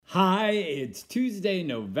Hi, it's Tuesday,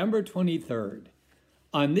 November 23rd.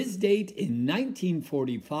 On this date in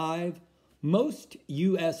 1945, most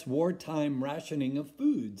U.S. wartime rationing of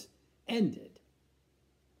foods ended.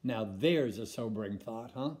 Now there's a sobering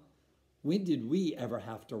thought, huh? When did we ever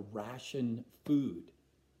have to ration food?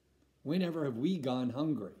 Whenever have we gone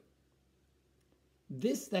hungry?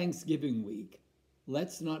 This Thanksgiving week,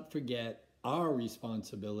 let's not forget our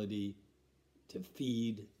responsibility to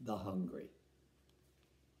feed the hungry.